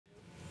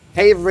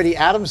Hey everybody,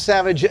 Adam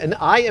Savage, and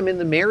I am in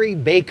the Mary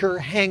Baker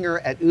hangar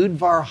at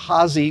Udvar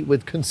Hazy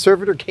with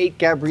conservator Kate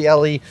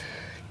Gabrielli.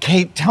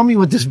 Kate, tell me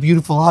what this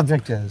beautiful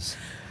object is.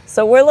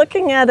 So we're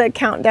looking at a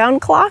countdown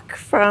clock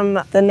from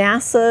the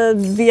NASA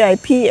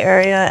VIP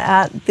area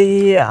at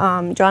the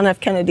John F.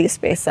 Kennedy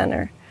Space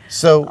Center.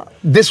 So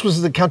this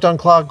was the countdown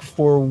clock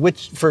for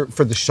which, for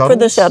the shuttle? For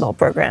the shuttle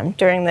program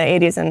during the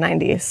 80s and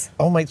 90s.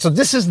 Oh my, so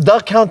this is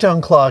the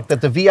countdown clock that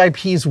the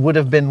VIPs would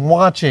have been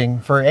watching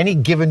for any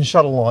given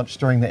shuttle launch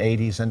during the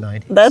 80s and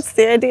 90s. That's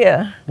the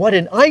idea. What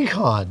an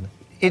icon.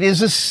 It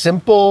is a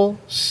simple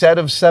set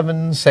of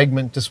 7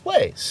 segment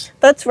displays.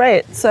 That's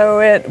right. So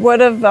it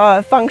would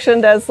have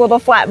functioned as little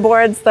flat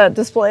boards that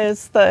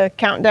displays the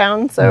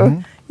countdown.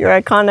 So your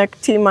iconic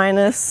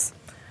T-minus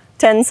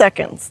 10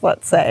 seconds,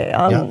 let's say.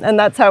 And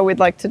that's how we'd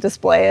like to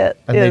display it.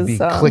 And they'd be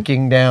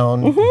clicking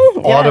down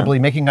audibly,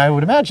 making, I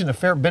would imagine, a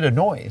fair bit of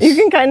noise. You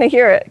can kind of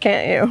hear it,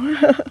 can't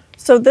you?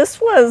 So this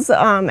was,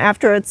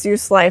 after its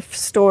use life,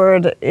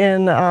 stored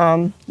in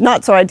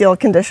not so ideal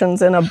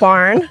conditions in a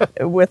barn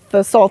with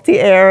the salty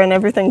air and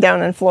everything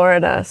down in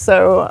Florida.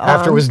 So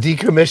after it was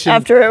decommissioned,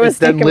 it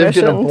then lived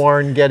in a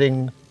barn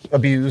getting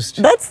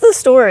abused. That's the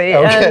story.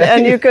 Okay.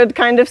 And you could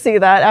kind of see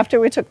that after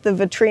we took the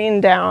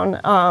vitrine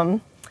down.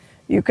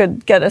 You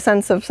could get a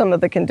sense of some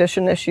of the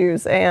condition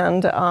issues,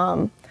 and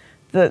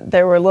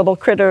there were little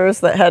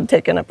critters that had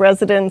taken up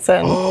residence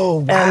and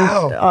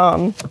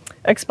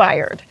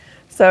expired.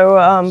 So,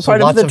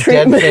 part of the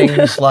treatment dead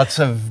things, lots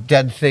of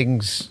dead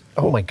things.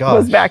 Oh my gosh.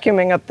 Was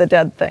vacuuming up the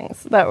dead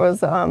things. That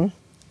was an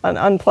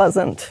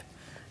unpleasant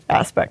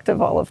aspect of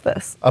all of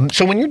this.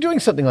 So when you're doing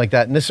something like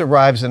that, and this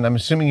arrives, and I'm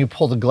assuming you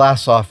pull the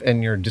glass off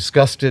and you're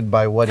disgusted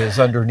by what is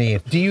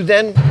underneath, do you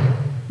then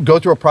go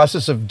through a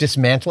process of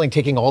dismantling,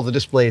 taking all the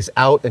displays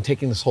out and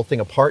taking this whole thing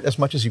apart as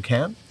much as you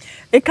can?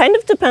 It kind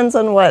of depends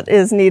on what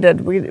is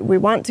needed. We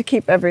want to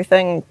keep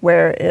everything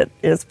where it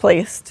is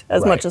placed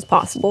as much as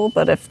possible,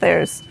 but if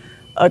there's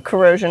a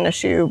corrosion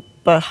issue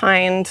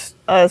behind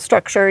a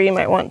structure, you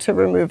might want to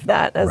remove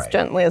that as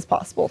gently as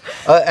possible.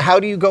 How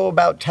do you go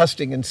about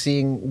testing and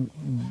seeing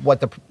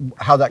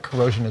how that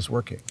corrosion is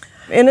working?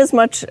 In as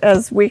much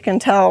as we can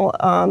tell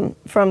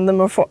from the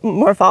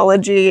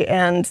morphology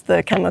and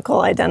the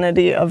chemical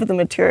identity of the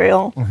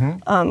material,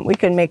 we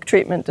can make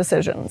treatment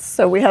decisions.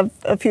 So we have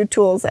a few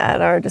tools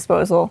at our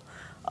disposal,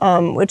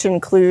 which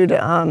include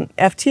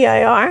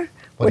FTIR,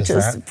 which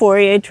is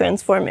Fourier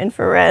transform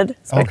infrared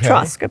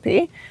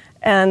spectroscopy.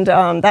 And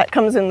that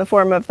comes in the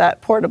form of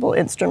that portable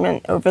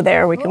instrument over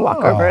there. We can walk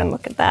over and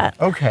look at that.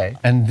 Okay.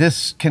 And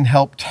this can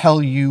help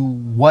tell you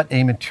what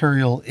a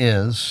material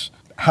is.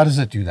 How does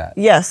it do that?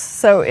 Yes.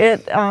 So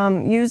it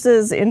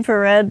uses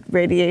infrared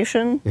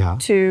radiation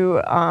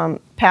to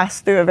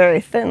pass through a very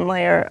thin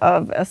layer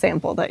of a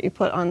sample that you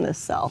put on this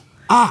cell.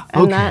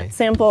 And that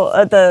sample,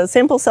 the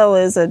sample cell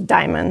is a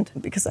diamond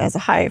because it has a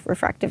high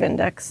refractive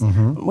index.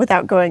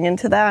 Without going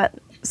into that,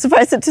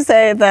 suffice it to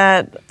say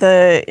that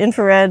the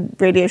infrared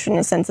radiation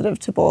is sensitive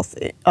to both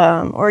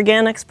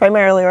organics,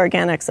 primarily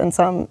organics, and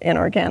some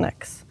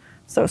inorganics,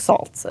 so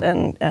salts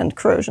and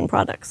corrosion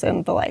products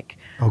and the like.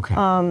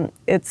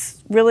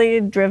 It's really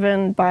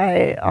driven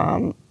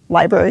by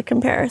library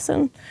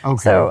comparison.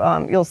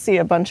 So you'll see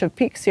a bunch of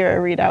peaks here.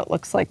 A readout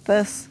looks like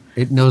this.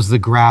 It knows the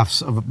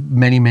graphs of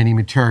many, many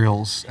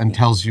materials and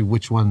tells you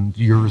which one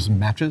yours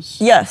matches?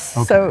 Yes.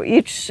 So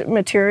each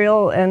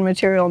material and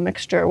material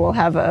mixture will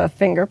have a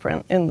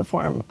fingerprint in the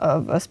form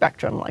of a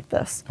spectrum like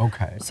this.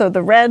 So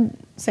the red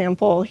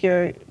sample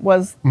here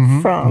was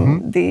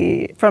from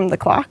the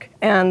clock,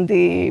 and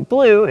the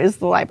blue is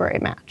the library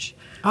match.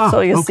 So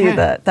you'll see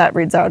that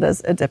reads out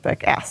as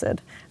adipic acid.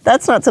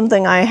 That's not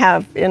something I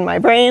have in my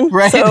brain,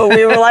 so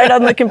we relied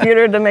on the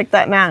computer to make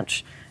that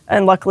match.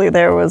 And luckily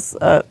there was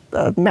a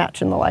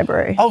match in the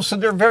library. Oh, so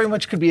there very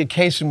much could be a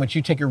case in which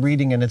you take a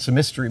reading and it's a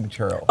mystery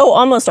material. Oh,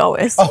 almost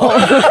always.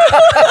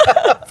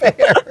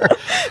 Fair.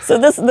 So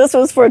this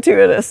was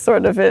fortuitous,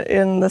 sort of,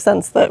 in the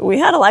sense that we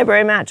had a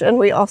library match, and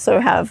we also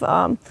have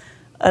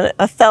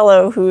a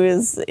fellow who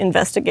is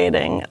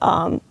investigating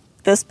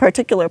this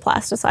particular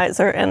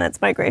plasticizer and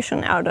its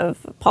migration out of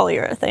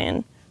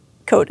polyurethane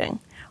coating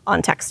on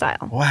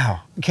textile. Wow.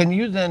 Can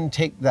you then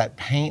take that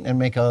paint and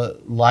make a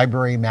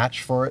library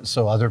match for it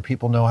so other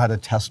people know how to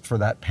test for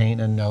that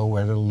paint and know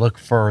where to look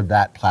for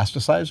that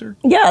plasticizer?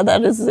 Yeah,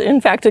 that is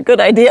in fact a good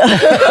idea.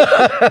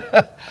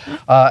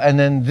 And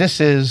then this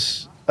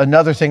is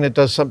another thing that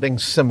does something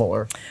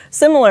similar.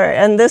 Similar,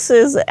 and this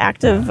is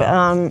active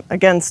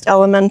against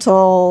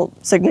elemental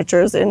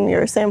signatures in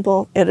your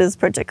sample. It is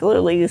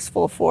particularly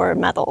useful for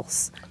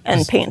metals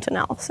and paint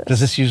analysis. Does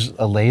this use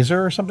a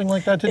laser or something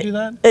like that to do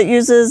that? It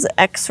uses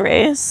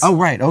X-rays. Oh,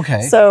 right,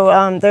 okay.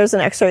 So there's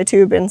an X-ray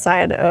tube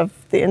inside of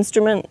the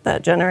instrument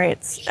that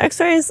generates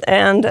X-rays,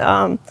 and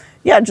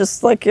yeah,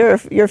 just like your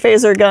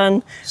phaser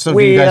gun. So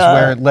do you guys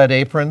wear lead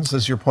aprons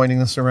as you're pointing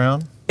this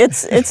around?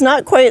 It's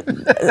not quite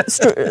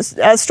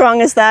as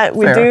strong as that.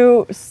 We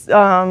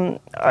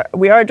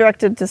we are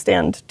directed to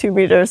stand 2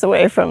 meters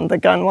away from the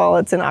gun while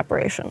it's in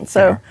operation.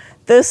 So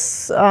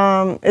This,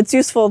 it's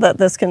useful that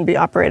this can be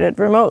operated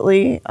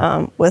remotely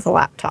with a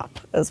laptop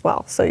as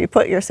well. So you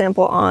put your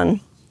sample on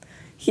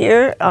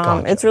here.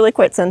 Gotcha. It's really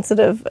quite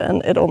sensitive,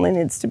 and it only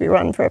needs to be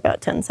run for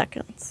about 10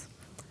 seconds.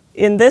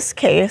 In this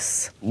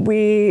case,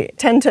 we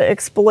tend to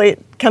exploit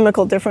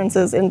chemical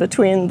differences in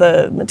between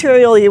the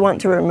material you want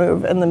to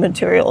remove and the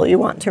material you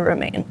want to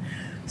remain.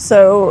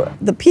 So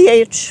the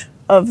pH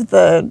of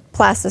the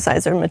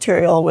plasticizer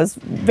material was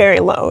very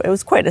low. It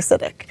was quite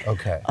acidic,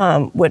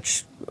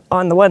 which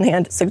on the one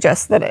hand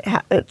suggests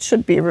that it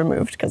should be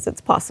removed because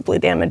it's possibly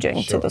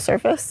damaging to the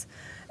surface.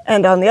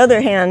 And on the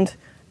other hand,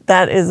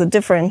 that is a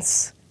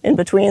difference in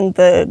between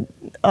the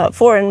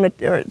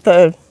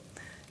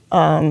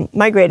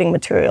migrating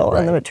material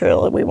and the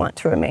material that we want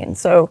to remain.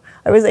 So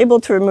I was able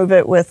to remove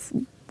it with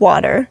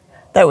water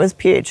that was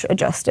pH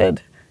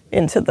adjusted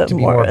into the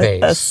more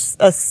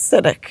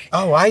acidic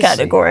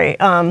category.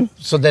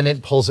 So then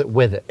it pulls it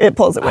with it. It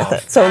pulls it with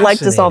it. So like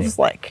dissolves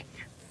like.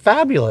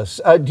 Fabulous.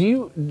 Do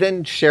you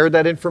then share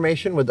that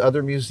information with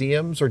other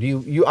museums, or do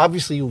you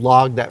obviously you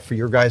log that for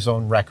your guys'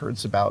 own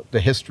records about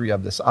the history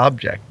of this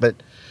object, but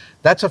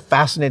that's a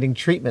fascinating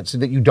treatment so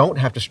that you don't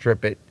have to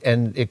strip it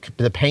and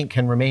the paint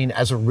can remain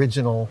as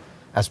original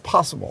as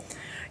possible.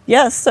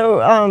 Yes,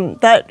 so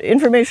that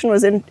information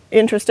was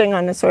interesting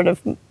on a sort of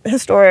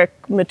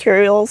historic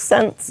materials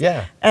sense.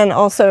 Yeah. And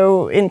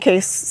also in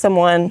case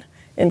someone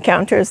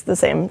encounters the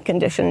same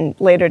condition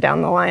later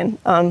down the line.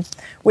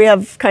 We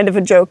have kind of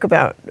a joke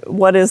about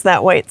what is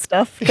that white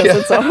stuff, because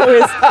it's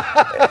always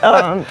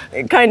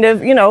kind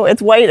of,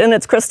 it's white and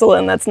it's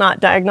crystalline. That's not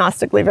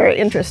diagnostically very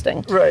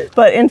interesting. Right.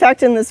 But in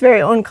fact, in this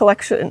very own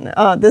collection,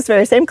 this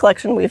very same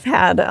collection, we've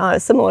had a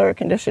similar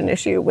condition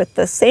issue with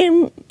the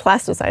same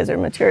plasticizer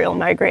material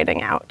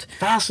migrating out.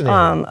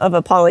 Fascinating. Of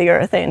a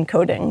polyurethane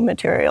coating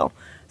material.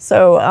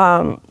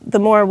 So the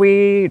more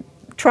we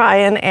try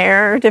and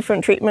error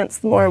different treatments,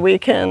 the more we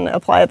can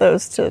apply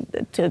those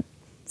to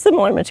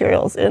similar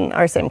materials in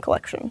our same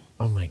collection.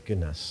 Oh my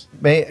goodness.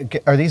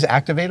 Are these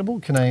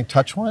activatable? Can I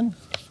touch one?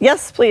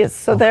 Yes, please.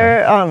 So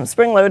they're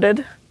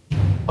spring-loaded.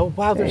 Oh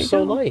wow, they're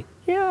so light.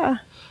 Yeah.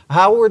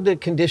 How were the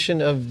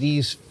condition of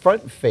these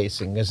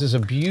front-facing? This is a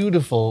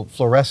beautiful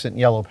fluorescent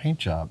yellow paint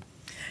job.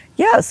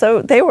 Yeah,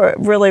 so they were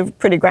really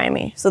pretty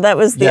grimy. So that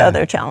was the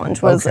other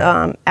challenge, was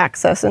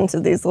access into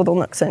these little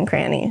nooks and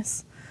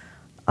crannies.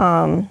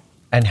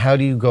 And how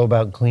do you go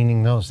about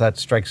cleaning those? That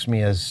strikes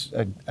me as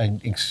an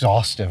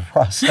exhaustive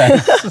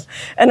process.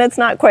 And it's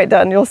not quite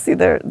done. You'll see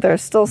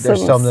there's still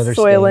some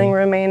soiling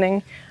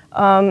remaining.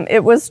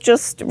 It was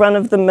just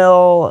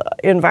run-of-the-mill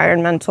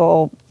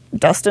environmental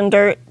dust and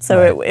dirt,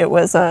 so it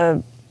was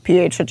a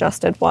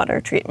pH-adjusted water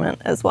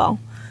treatment as well.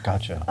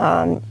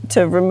 Gotcha.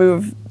 To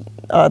remove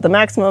the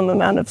maximum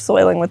amount of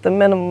soiling with the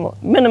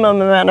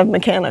minimum amount of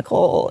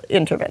mechanical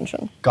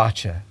intervention.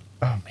 Gotcha.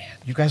 Oh man,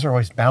 you guys are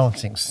always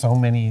balancing so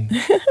many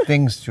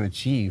things to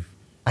achieve.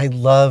 I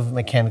love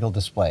mechanical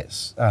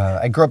displays.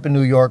 I grew up in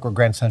New York, where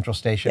Grand Central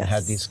Station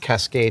had these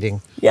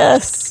cascading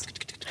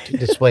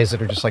displays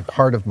that are just like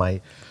part of my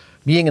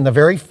being. And the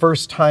very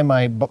first time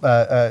I bought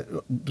a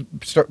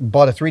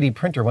 3D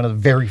printer, one of the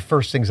very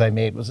first things I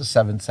made was a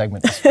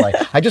 7-segment display.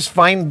 I just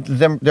find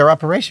their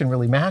operation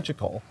really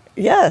magical.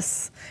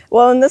 Yes.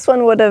 Well, and this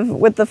one would have,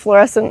 with the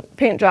fluorescent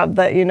paint job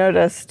that you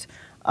noticed,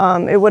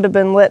 it would have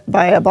been lit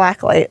by a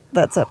black light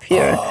that's up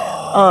here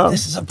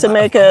to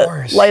make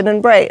it light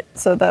and bright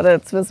so that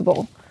it's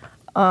visible.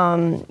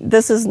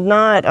 This is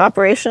not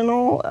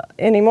operational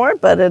anymore,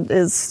 but it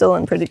is still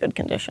in pretty good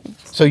condition.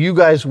 So you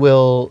guys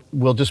will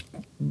just,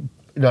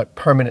 not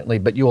permanently,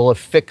 but you will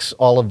affix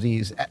all of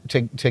these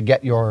to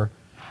get your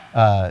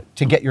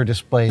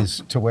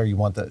displays to where you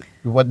want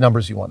what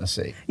numbers you want to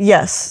see.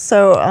 Yes.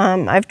 So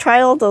I've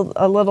trialed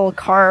a little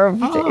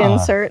carved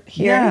insert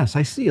here. Yes,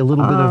 I see a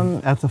little bit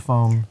of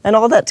ethafoam. And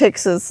all that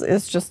takes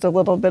is just a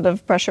little bit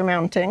of pressure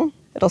mounting.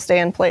 It'll stay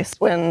in place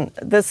when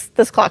this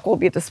clock will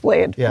be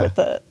displayed with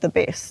the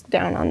base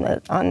down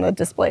on the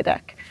display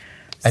deck.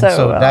 And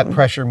so that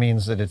pressure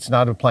means that it's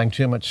not applying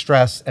too much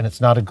stress, and it's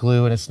not a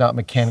glue, and it's not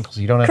mechanical,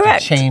 so you don't have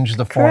to change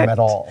the form at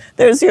all.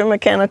 There's your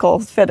mechanical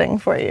fitting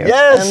for you.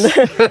 Yes!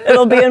 And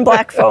it'll be in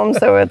black foam,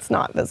 so it's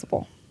not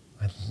visible.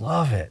 I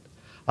love it.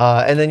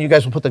 And then you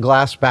guys will put the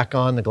glass back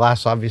on. The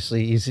glass,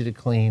 obviously, easy to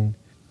clean.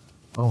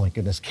 Oh my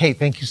goodness. Kate,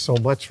 thank you so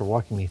much for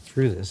walking me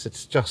through this.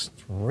 It's just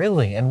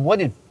thrilling. And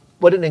what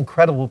an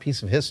incredible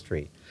piece of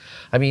history.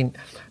 I mean,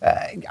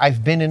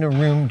 I've been in a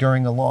room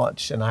during the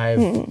launch, and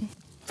I've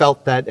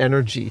felt that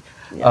energy.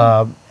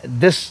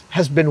 This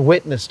has been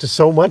witness to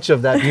so much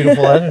of that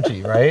beautiful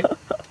energy, right?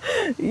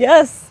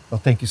 Yes. Well,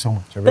 thank you so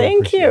much. I really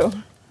appreciate it.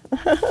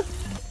 Thank you.